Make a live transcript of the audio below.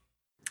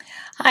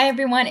Hi,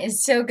 everyone.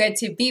 It's so good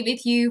to be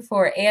with you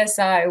for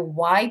ASI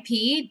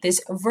YP.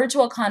 This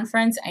virtual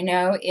conference I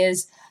know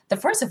is the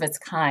first of its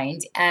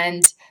kind,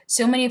 and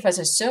so many of us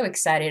are so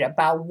excited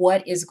about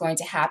what is going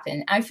to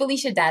happen. I'm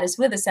Felecia Datus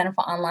with the Center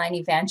for Online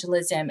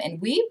Evangelism, and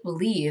we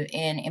believe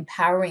in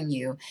empowering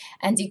you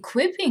and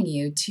equipping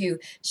you to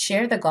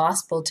share the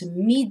gospel to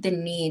meet the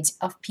needs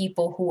of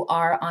people who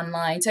are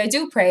online. So I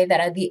do pray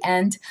that at the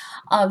end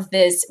of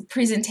this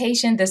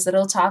presentation, this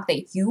little talk,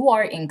 that you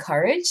are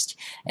encouraged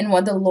in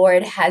what the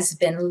Lord has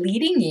been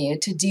leading you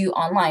to do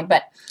online.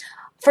 But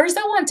first,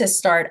 I want to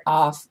start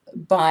off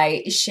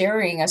by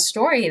sharing a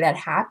story that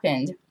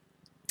happened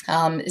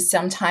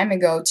some time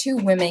ago. Two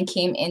women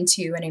came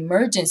into an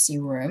emergency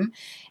room,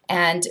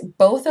 and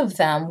both of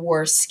them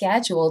were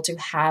scheduled to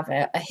have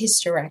a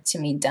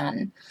hysterectomy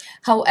done.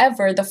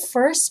 However, the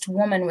first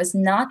woman was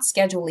not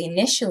scheduled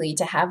initially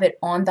to have it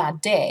on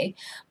that day,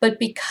 but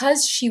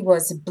because she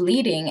was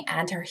bleeding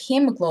and her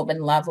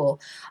hemoglobin level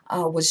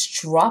was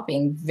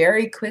dropping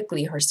very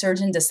quickly, her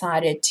surgeon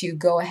decided to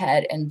go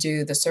ahead and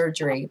do the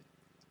surgery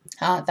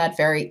that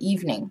very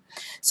evening.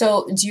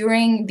 So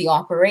during the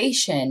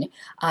operation,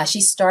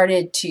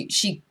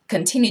 she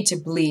continued to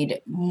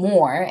bleed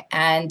more,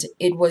 and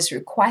it was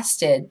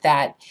requested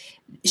that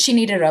she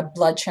needed a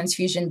blood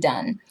transfusion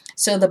done.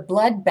 So the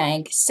blood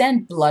bank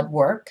sent blood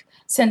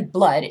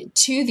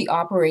to the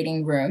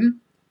operating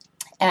room,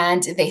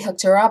 and they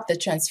hooked her up. The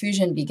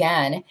transfusion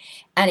began,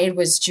 and it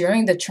was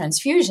during the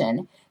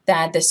transfusion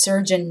that the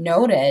surgeon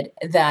noted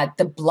that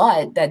the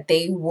blood that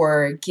they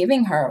were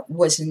giving her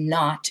was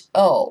not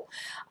O.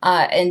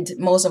 And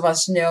most of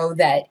us know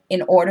that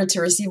in order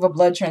to receive a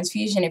blood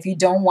transfusion, if you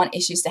don't want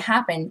issues to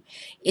happen,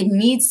 you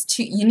need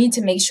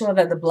to make sure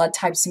that the blood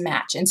types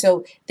match. And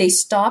so they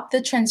stopped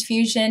the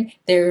transfusion.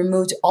 They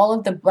removed all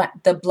of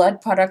the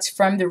blood products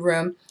from the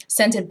room,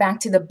 sent it back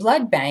to the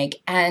blood bank,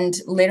 and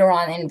later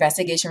on, an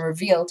investigation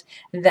revealed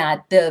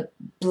that the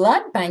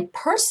blood bank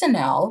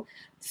personnel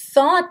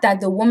thought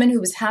that the woman who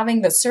was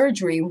having the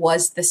surgery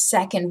was the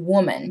second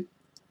woman.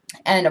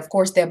 And of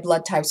course, their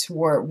blood types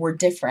were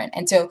different.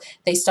 And so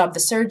they stopped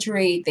the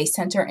surgery. They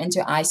sent her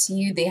into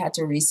ICU. They had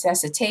to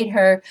resuscitate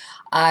her.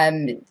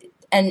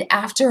 And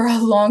after a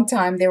long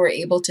time, they were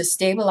able to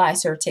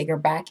stabilize her, take her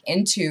back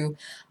into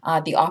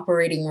the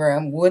operating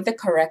room with the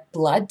correct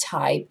blood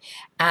type.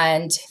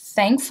 And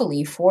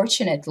thankfully,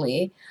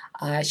 fortunately,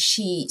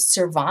 she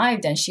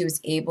survived and she was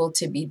able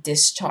to be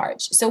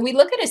discharged. So we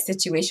look at a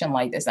situation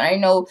like this. And I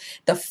know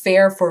the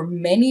fear for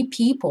many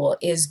people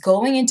is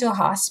going into a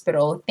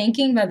hospital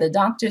thinking that the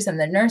doctors and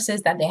the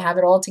nurses, that they have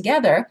it all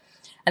together,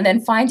 and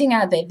then finding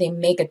out that they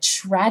make a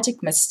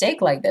tragic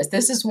mistake like this.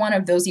 This is one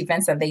of those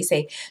events that they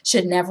say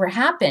should never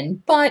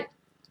happen, but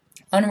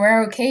on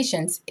rare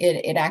occasions,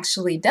 it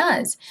actually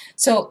does.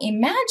 So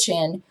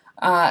imagine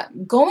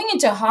going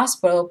into a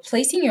hospital,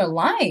 placing your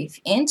life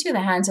into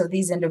the hands of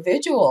these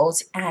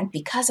individuals, and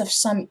because of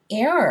some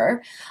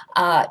error,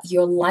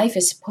 your life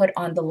is put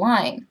on the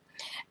line.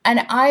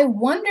 And I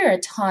wonder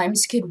at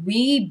times, could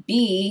we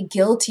be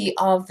guilty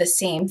of the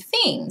same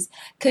things?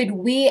 Could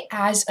we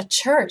as a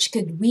church,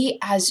 could we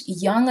as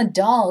young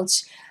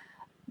adults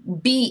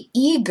be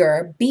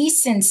eager, be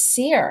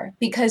sincere,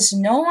 because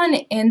no one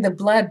in the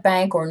blood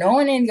bank or no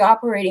one in the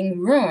operating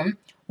room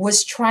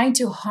was trying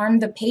to harm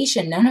the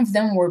patient. None of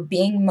them were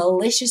being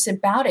malicious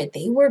about it.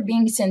 They were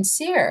being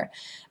sincere.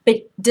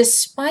 But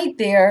despite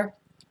their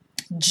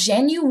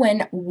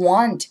genuine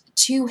want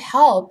to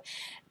help,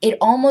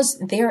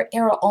 their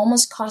error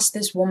almost cost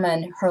this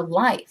woman her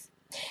life.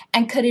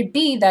 And could it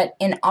be that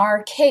in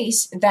our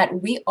case,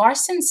 that we are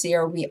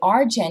sincere, we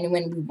are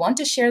genuine, we want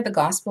to share the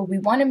gospel, we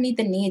want to meet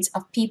the needs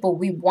of people,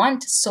 we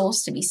want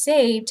souls to be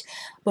saved,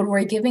 but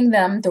we're giving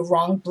them the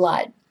wrong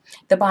blood?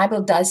 The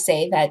Bible does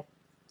say that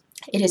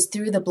it is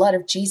through the blood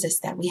of Jesus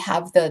that we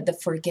have the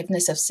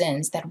forgiveness of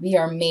sins, that we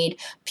are made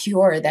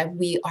pure, that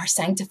we are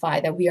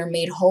sanctified, that we are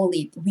made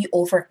holy. We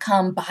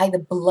overcome by the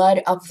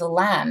blood of the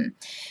Lamb.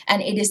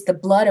 And it is the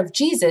blood of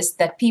Jesus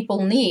that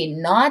people need,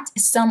 not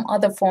some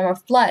other form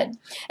of blood.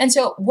 And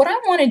so what I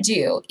want to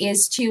do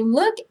is to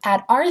look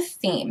at our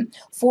theme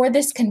for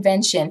this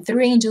convention,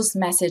 Three Angels'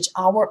 Message,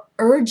 Our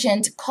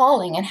Urgent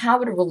Calling, and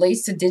how it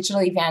relates to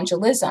digital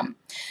evangelism.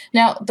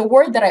 Now, the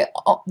word that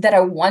I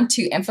want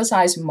to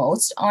emphasize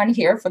most on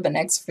here for the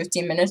next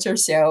 15 minutes or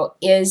so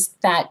is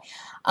that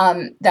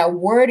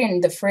word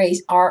in the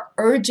phrase, our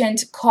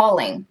urgent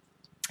calling.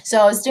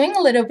 So I was doing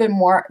a little bit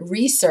more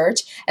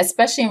research,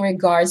 especially in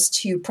regards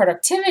to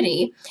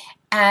productivity,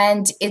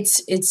 and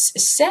it's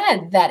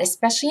said that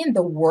especially in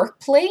the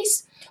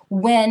workplace,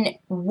 when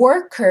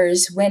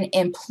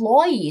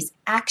employees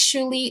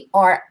actually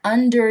are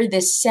under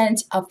this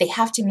sense of they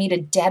have to meet a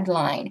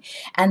deadline,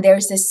 and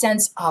there's this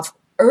sense of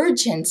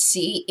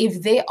urgency,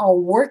 if they are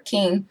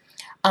working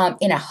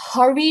in a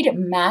hurried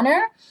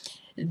manner,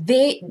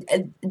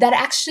 that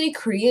actually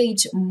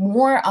creates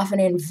more of an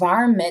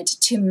environment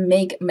to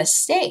make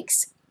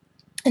mistakes.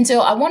 And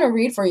so I want to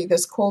read for you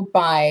this quote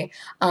by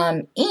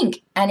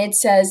Inc., and it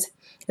says,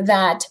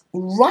 that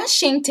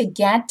rushing to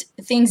get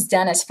things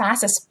done as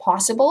fast as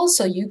possible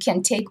so you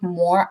can take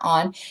more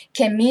on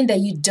can mean that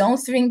you don't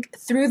think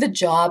through the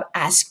job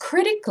as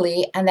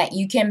critically and that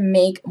you can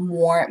make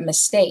more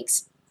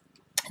mistakes.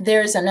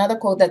 There's another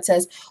quote that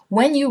says,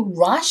 when you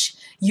rush,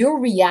 you're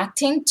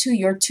reacting to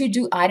your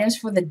to-do items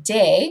for the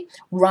day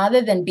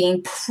rather than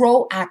being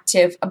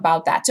proactive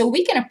about that. So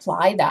we can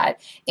apply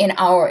that in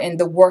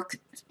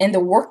the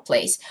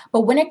workplace.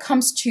 But when it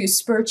comes to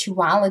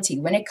spirituality,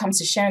 when it comes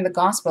to sharing the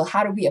gospel,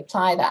 how do we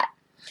apply that?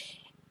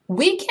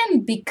 We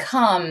can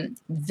become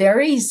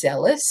very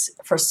zealous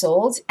for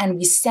souls, and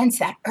we sense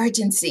that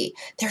urgency.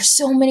 There's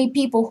so many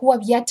people who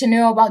have yet to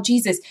know about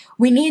Jesus.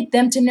 We need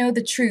them to know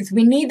the truth.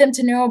 We need them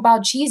to know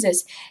about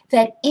Jesus.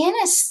 That in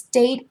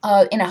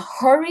a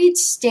hurried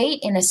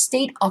state, in a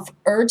state of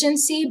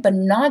urgency, but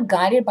not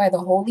guided by the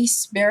Holy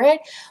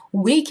Spirit,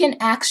 we can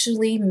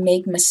actually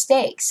make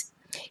mistakes.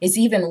 It's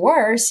even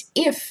worse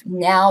if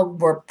now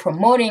we're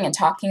promoting and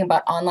talking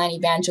about online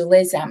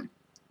evangelism,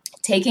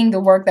 taking the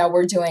work that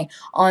we're doing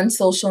on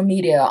social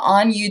media,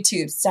 on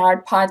YouTube,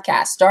 start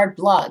podcasts, start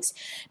blogs.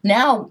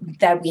 Now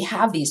that we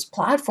have these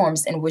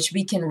platforms in which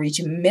we can reach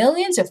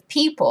millions of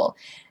people,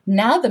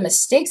 now the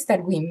mistakes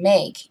that we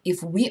make,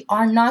 if we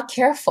are not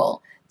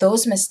careful,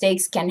 those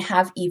mistakes can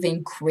have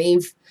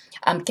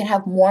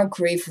more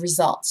grave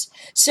results.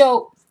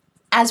 So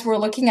as we're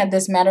looking at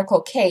this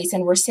medical case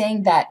and we're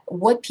saying that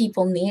what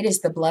people need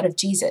is the blood of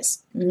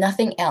Jesus,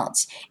 nothing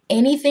else.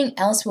 Anything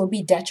else will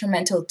be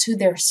detrimental to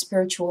their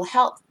spiritual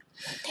health.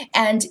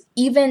 And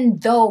even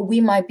though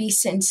we might be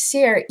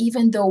sincere,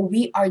 even though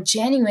we are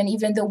genuine,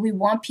 even though we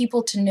want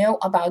people to know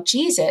about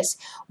Jesus,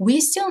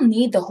 we still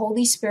need the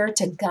Holy Spirit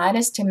to guide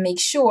us to make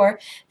sure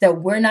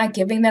that we're not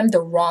giving them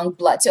the wrong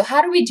blood. So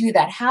how do we do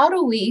that? How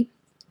do we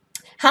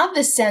have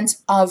the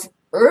sense of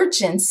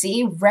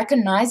urgency,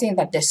 recognizing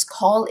that this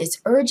call is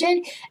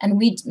urgent and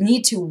we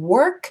need to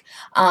work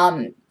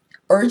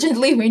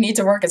urgently? We need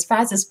to work as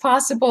fast as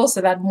possible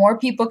so that more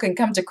people can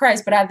come to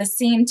Christ, but at the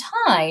same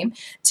time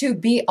to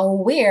be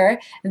aware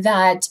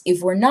that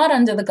if we're not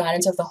under the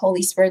guidance of the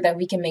Holy Spirit, that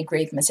we can make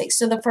grave mistakes.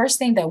 So the first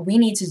thing that we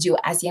need to do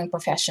as young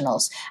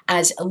professionals,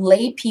 as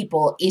lay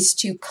people, is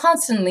to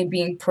constantly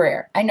be in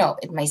prayer. I know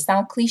it may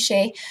sound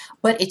cliche,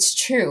 but it's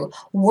true.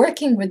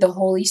 Working with the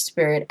Holy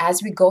Spirit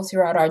as we go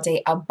throughout our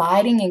day,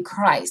 abiding in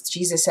Christ.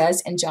 Jesus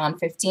says in John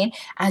 15,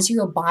 as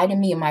you abide in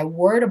me, my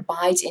word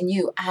abides in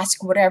you.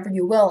 Ask whatever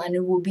you will, and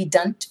it will be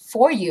done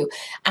for you.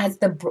 As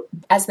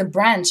the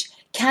branch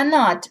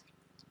cannot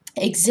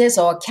exist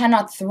or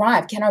cannot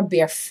thrive, cannot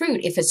bear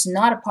fruit if it's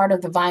not a part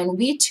of the vine,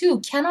 we too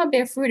cannot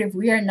bear fruit if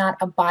we are not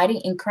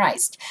abiding in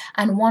Christ.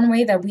 And one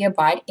way that we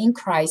abide in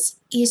Christ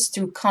is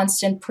through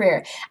constant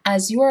prayer.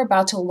 As you are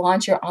about to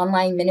launch your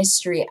online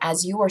ministry,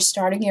 as you are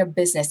starting your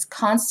business,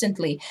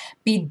 constantly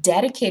be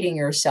dedicating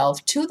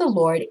yourself to the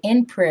Lord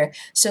in prayer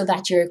so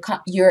that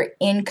you're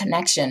in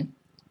connection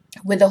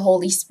with the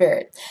Holy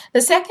Spirit.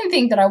 The second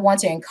thing that I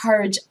want to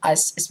encourage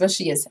us,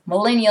 especially as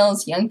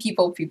millennials, young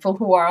people, people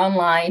who are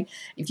online,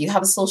 if you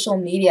have a social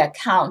media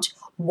account,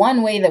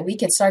 one way that we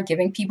can start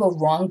giving people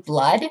wrong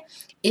blood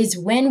is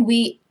when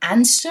we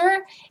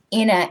answer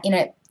in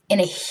a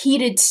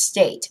heated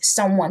state.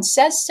 Someone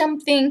says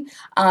something,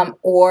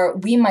 or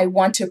we might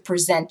want to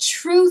present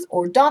truth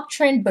or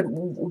doctrine, but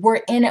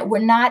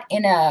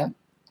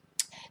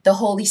the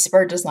Holy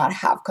Spirit does not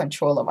have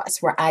control of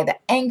us. We're either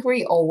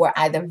angry or we're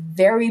either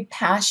very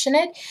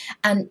passionate.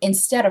 And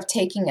instead of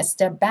taking a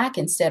step back,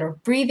 instead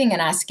of breathing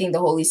and asking the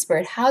Holy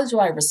Spirit, how do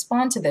I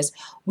respond to this?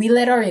 We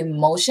let our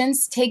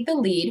emotions take the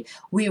lead.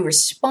 We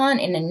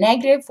respond in a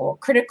negative or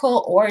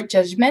critical or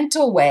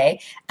judgmental way.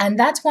 And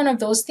that's one of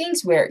those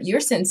things where you're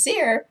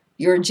sincere,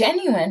 you're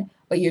genuine,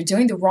 but you're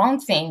doing the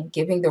wrong thing,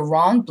 giving the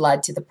wrong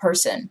blood to the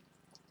person.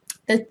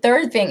 The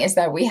third thing is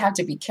that we have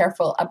to be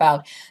careful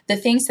about the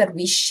things that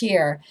we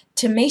share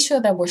to make sure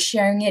that we're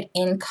sharing it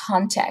in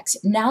context.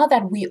 Now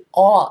that we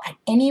all, at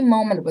any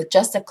moment, with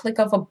just a click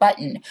of a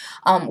button,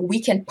 we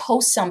can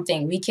post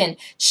something, we can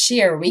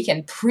share, we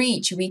can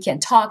preach, we can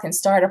talk and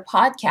start a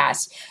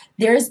podcast.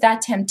 There's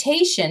that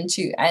temptation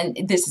to, and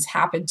this has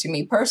happened to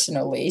me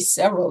personally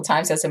several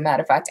times, as a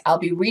matter of fact, I'll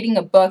be reading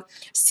a book,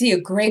 see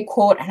a great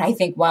quote, and I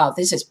think, wow,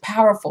 this is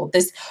powerful.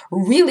 This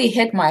really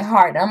hit my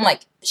heart. I'm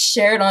like,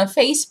 share it on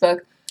Facebook.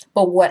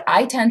 But what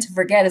I tend to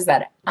forget is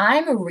that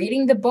I'm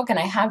reading the book and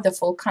I have the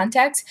full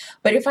context.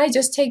 But if I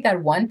just take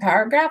that one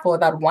paragraph or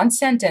that one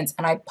sentence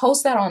and I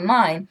post that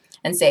online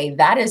and say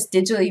that is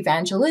digital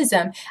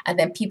evangelism, and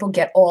then people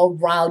get all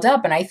riled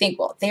up and I think,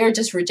 well, they're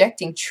just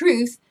rejecting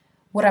truth.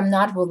 What I'm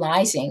not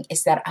realizing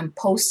is that I'm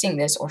posting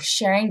this or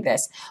sharing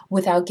this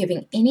without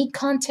giving any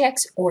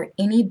context or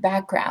any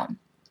background.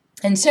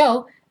 And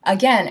so,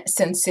 again,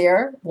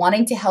 sincere,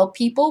 wanting to help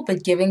people,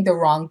 but giving the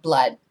wrong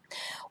blood.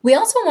 We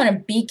also want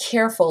to be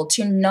careful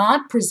to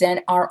not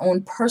present our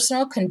own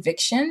personal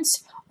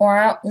convictions or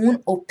our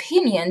own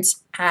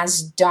opinions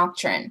as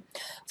doctrine.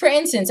 For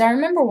instance, I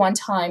remember one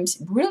time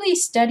really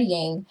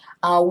studying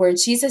where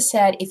Jesus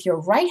said, if your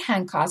right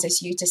hand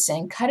causes you to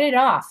sin, cut it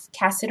off,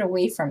 cast it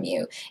away from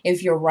you.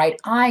 If your right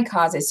eye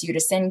causes you to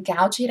sin,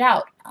 gouge it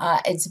out.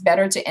 It's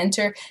better to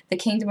enter the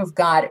kingdom of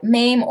God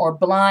maimed or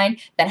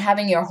blind than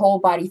having your whole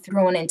body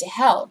thrown into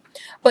hell.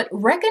 But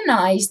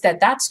recognize that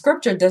that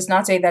scripture does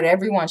not say that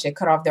everyone should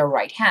cut off their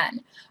right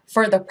hand.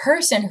 For the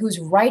person whose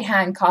right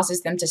hand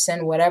causes them to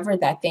sin, whatever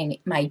that thing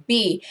might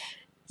be,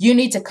 you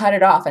need to cut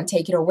it off and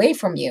take it away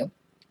from you.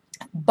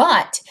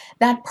 But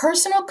that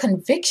personal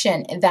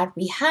conviction that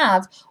we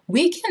have,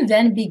 we can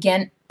then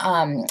begin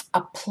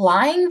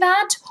applying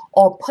that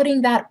or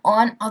putting that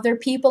on other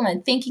people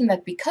and thinking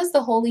that because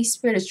the Holy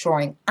Spirit is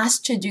drawing us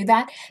to do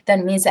that,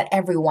 that means that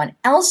everyone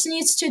else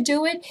needs to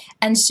do it.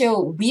 And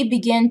so we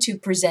begin to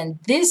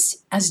present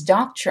this as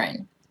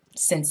doctrine,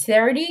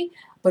 sincerity,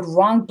 but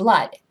wrong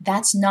blood.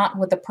 That's not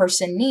what the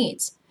person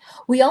needs.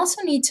 We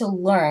also need to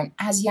learn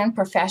as young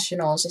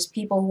professionals, as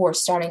people who are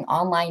starting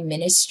online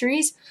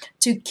ministries,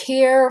 to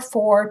care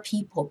for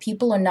people.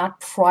 People are not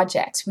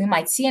projects. We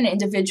might see an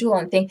individual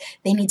and think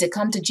they need to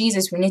come to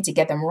Jesus. We need to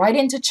get them right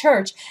into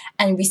church.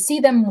 And we see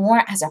them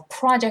more as a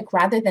project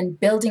rather than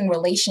building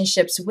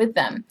relationships with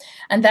them.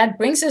 And that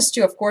brings us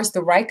to, of course,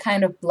 the right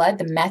kind of blood,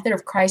 the method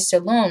of Christ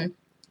alone,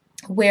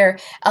 where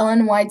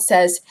Ellen White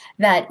says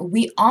that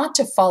we ought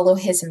to follow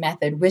his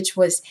method, which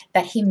was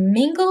that he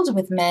mingled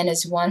with men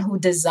as one who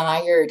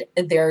desired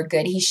their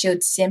good. He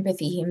showed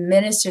sympathy. He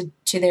ministered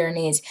to their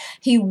needs.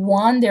 He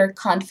won their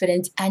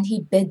confidence, and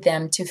he bid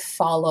them to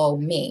follow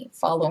me,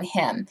 follow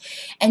him.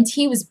 And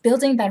he was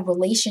building that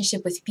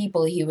relationship with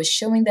people. He was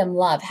showing them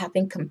love,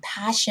 having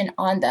compassion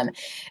on them.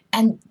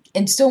 And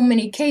in so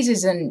many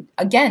cases, and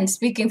again,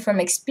 speaking from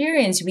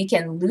experience, we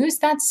can lose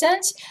that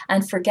sense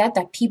and forget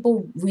that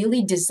people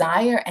really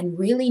desire and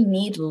really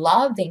need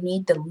love. They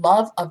need the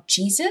love of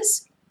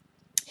Jesus.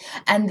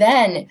 And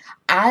then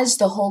as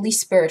the Holy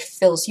Spirit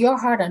fills your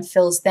heart and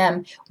fills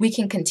them, we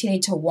can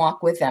continue to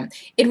walk with them.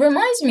 It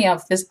reminds me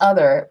of this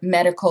other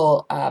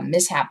medical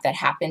mishap that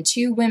happened.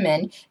 Two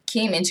women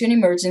came into an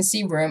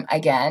emergency room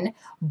again.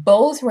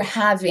 Both were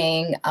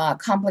having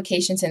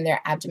complications in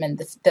their abdomen.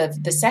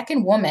 The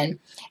second woman,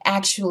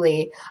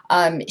 actually,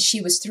 she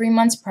was 3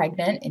 months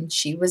pregnant and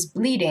she was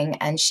bleeding,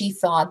 and she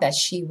thought that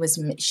she was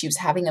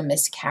having a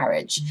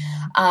miscarriage.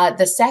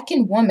 The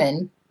second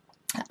woman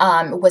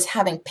was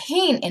having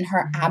pain in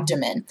her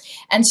abdomen.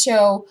 And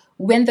so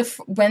when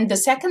the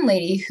second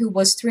lady, who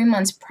was 3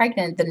 months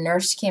pregnant, the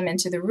nurse came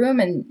into the room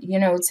and,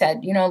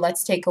 said,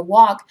 let's take a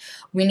walk.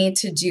 We need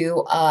to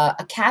do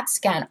a CAT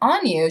scan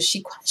on you.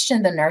 She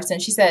questioned the nurse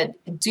and she said,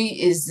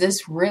 is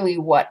this really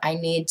what I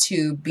need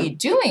to be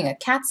doing, a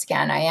CAT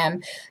scan? I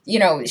am,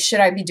 should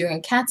I be doing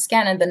a CAT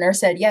scan? And the nurse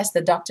said, yes,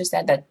 the doctor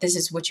said that this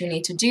is what you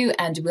need to do,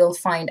 and we'll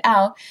find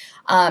out.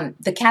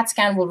 The CAT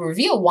scan will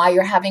reveal why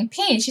you're having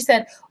pain. She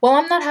said, well,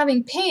 I'm not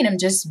having pain. I'm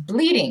just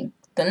bleeding.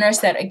 The nurse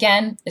said,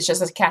 again, it's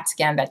just a CAT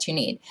scan that you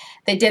need.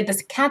 They did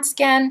this CAT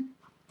scan.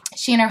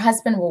 She and her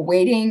husband were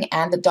waiting,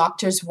 and the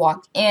doctors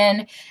walked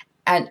in,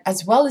 and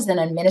as well as an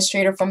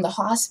administrator from the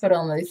hospital,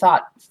 and they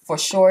thought for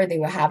sure they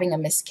were having a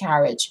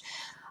miscarriage.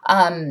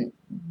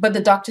 But the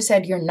doctor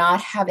said, you're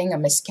not having a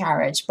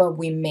miscarriage, but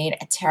we made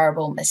a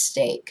terrible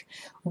mistake.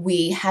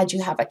 We had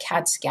you have a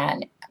CAT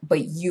scan,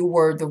 but you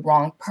were the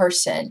wrong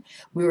person.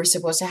 We were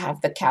supposed to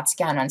have the CAT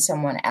scan on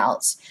someone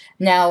else.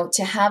 Now,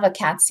 to have a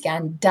CAT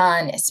scan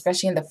done,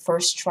 especially in the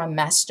first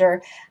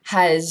trimester,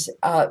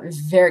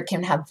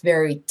 can have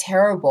very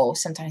terrible,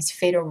 sometimes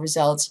fatal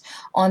results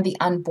on the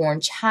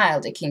unborn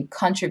child. It can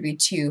contribute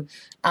to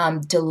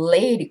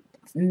delayed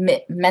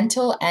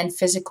mental and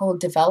physical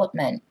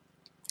development.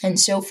 And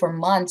so for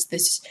months,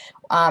 this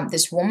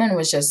woman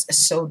was just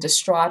so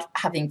distraught,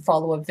 having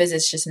follow-up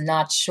visits, just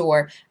not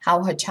sure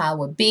how her child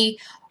would be.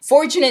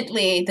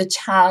 Fortunately, the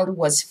child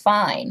was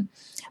fine.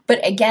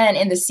 But again,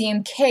 in the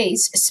same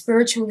case,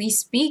 spiritually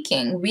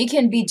speaking, we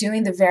can be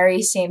doing the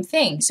very same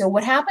thing. So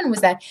what happened was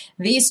that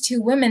these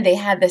two women, they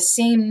had the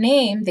same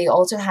name. They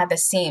also had the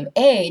same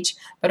age.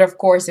 But of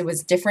course, it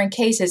was different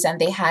cases and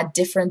they had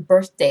different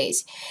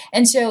birthdays.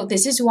 And so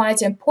this is why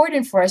it's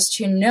important for us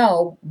to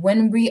know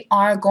when we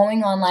are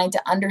going online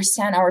to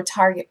understand our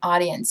target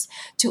audience,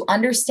 to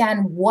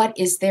understand what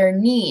is their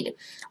need.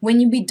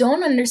 When we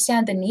don't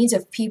understand the needs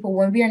of people,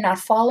 when we are not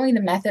following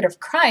the method of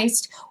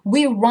Christ,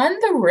 we run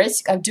the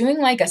risk of doing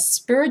like a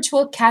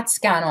spiritual CAT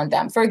scan on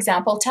them. For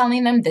example,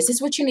 telling them this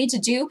is what you need to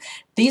do.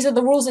 These are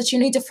the rules that you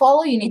need to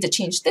follow. You need to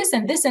change this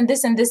and this and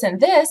this and this and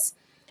this,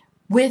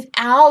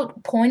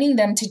 without pointing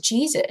them to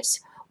Jesus,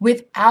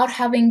 without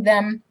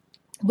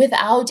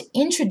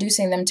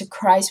introducing them to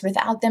Christ,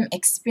 without them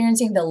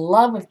experiencing the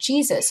love of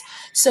Jesus.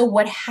 So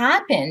what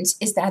happens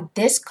is that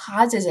this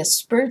causes a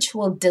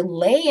spiritual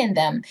delay in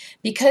them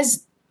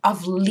because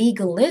of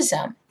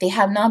legalism. They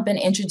have not been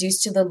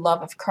introduced to the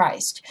love of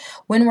Christ.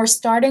 When we're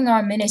starting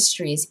our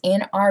ministries,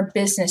 in our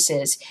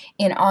businesses,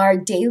 in our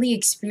daily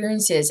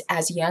experiences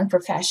as young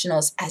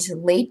professionals, as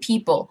lay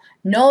people,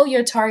 know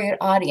your target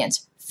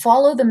audience.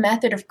 Follow the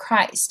method of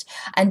Christ,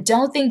 and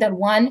don't think that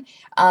one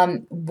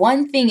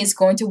thing is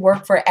going to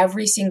work for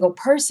every single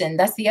person.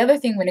 That's the other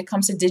thing when it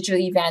comes to digital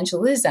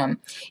evangelism,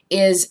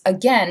 is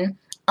again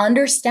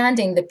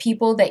understanding the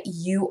people that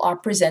you are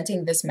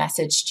presenting this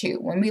message to.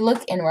 When we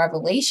look in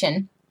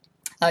Revelation,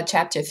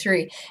 chapter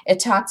 3, it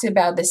talks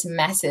about this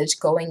message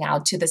going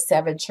out to the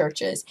 7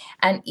 churches.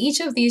 And each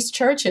of these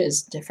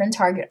churches, different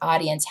target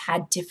audience,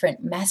 had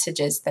different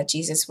messages that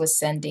Jesus was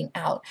sending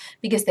out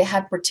because they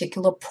had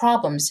particular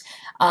problems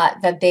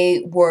that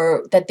they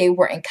were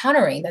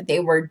encountering, that they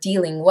were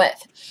dealing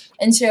with.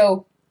 And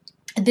so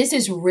this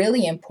is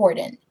really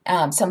important,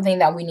 something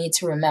that we need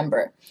to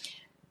remember.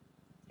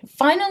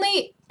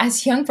 Finally,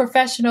 as young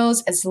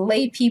professionals, as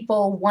lay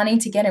people wanting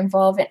to get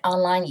involved in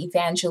online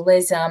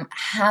evangelism,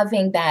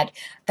 having that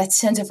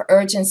sense of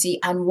urgency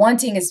and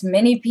wanting as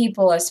many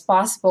people as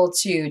possible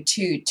to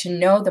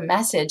know the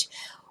message,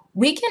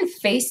 we can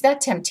face that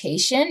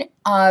temptation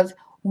of,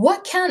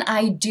 what can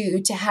I do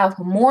to have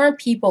more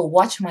people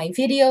watch my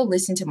video,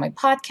 listen to my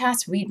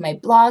podcast, read my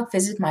blog,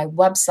 visit my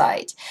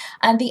website?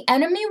 And the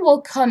enemy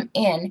will come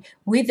in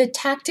with the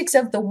tactics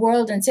of the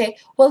world and say,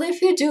 well,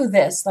 if you do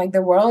this like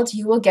the world,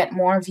 you will get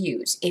more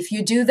views. If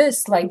you do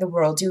this like the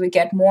world, you will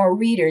get more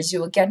readers, you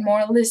will get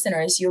more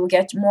listeners, you will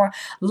get more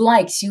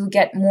likes, you will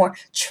get more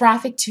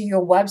traffic to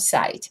your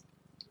website.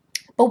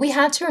 But we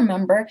have to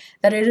remember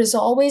that it is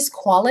always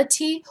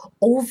quality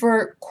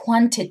over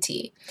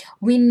quantity.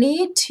 We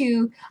need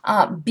to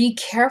be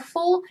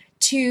careful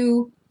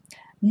to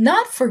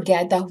not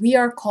forget that we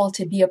are called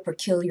to be a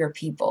peculiar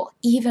people,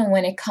 even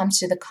when it comes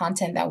to the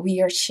content that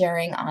we are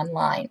sharing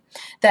online.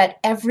 That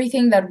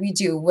everything that we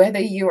do, whether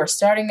you are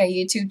starting a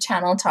YouTube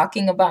channel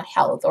talking about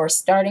health or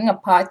starting a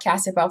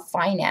podcast about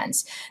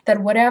finance,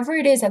 that whatever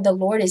it is that the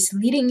Lord is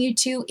leading you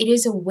to, it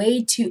is a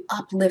way to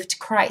uplift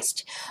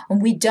Christ.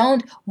 And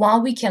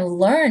while we can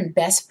learn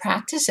best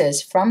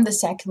practices from the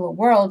secular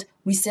world,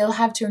 we still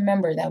have to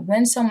remember that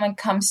when someone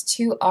comes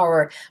to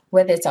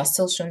whether it's our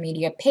social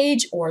media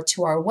page or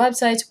to our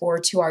websites or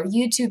to our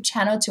YouTube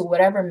channel, to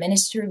whatever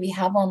ministry we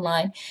have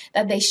online,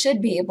 that they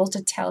should be able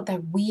to tell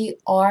that we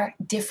are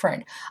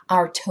different.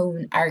 Our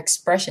tone, our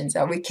expressions,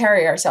 that we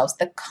carry ourselves,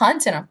 the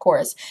content, of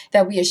course,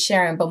 that we are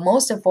sharing, but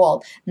most of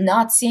all,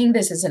 not seeing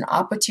this as an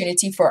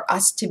opportunity for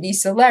us to be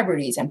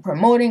celebrities and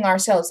promoting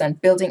ourselves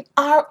and building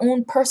our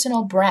own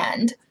personal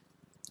brand.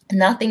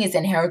 Nothing is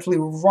inherently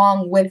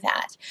wrong with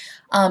that.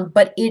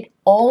 But it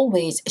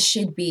always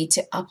should be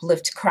to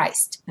uplift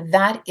Christ.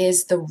 That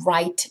is the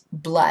right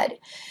blood.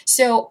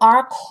 So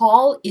our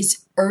call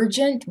is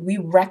urgent. We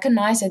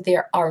recognize that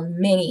there are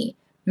many,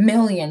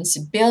 millions,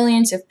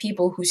 billions of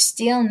people who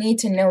still need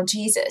to know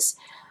Jesus.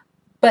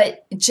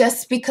 But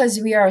just because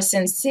we are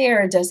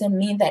sincere doesn't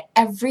mean that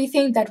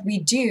everything that we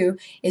do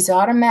is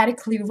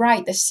automatically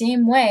right. The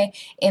same way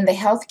in the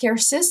healthcare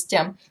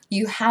system,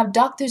 you have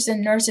doctors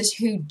and nurses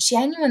who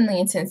genuinely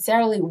and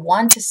sincerely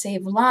want to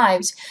save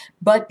lives,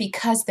 but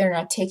because they're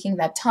not taking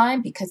that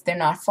time, because they're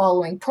not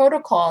following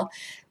protocol,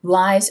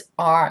 lives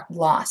are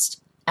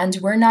lost. And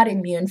we're not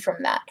immune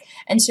from that.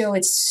 And so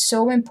it's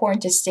so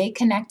important to stay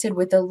connected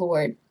with the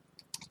Lord,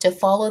 to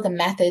follow the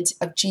methods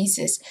of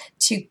Jesus,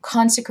 to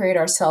consecrate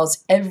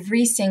ourselves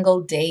every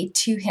single day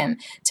to Him,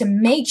 to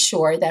make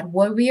sure that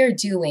what we are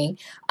doing,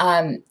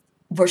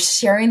 we're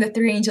sharing the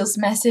 3 angels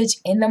message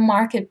in the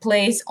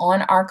marketplace,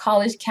 on our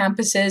college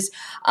campuses,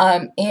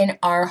 in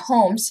our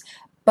homes,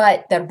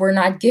 but that we're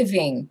not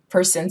giving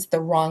persons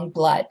the wrong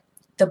blood.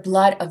 The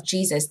blood of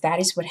Jesus, that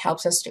is what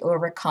helps us to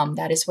overcome.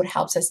 That is what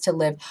helps us to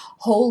live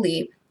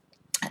holy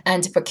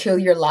and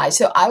peculiar lives.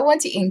 So I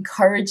want to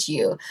encourage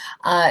you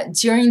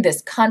during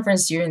this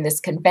conference, during this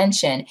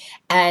convention,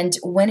 and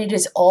when it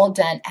is all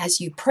done,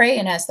 as you pray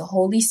and as the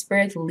Holy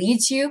Spirit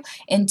leads you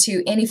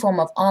into any form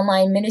of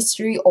online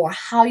ministry or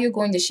how you're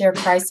going to share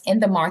Christ in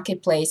the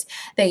marketplace,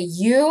 that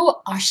you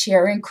are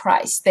sharing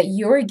Christ, that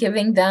you're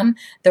giving them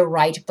the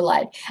right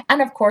blood.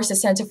 And of course, the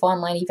Center for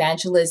Online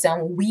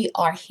Evangelism, we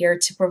are here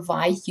to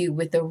provide you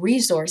with the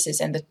resources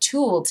and the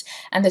tools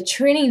and the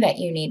training that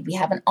you need. We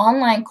have an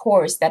online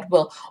course that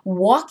will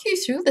walk you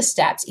through the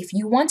steps. If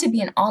you want to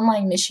be an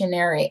online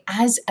missionary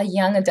as a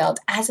young adult,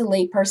 as a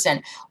lay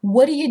person,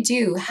 what do you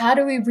do? How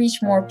do we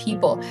reach more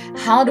people?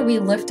 How do we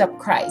lift up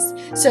Christ?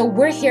 So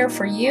we're here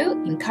for you,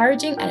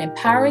 encouraging and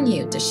empowering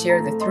you to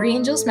share the 3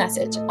 angels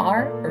message,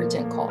 our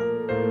urgent call.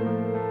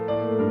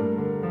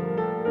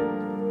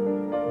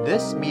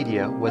 This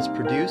media was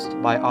produced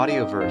by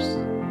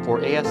Audioverse for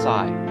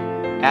ASI,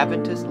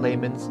 Adventist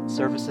Layman's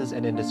Services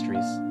and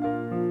Industries.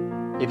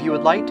 If you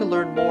would like to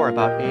learn more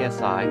about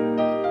ASI,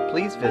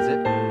 please visit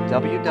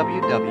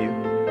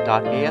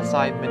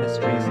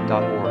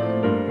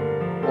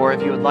www.asiministries.org. Or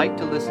if you would like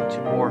to listen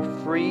to more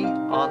free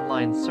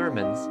online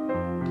sermons,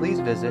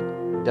 please visit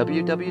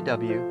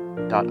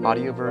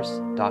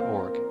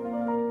www.audioverse.org.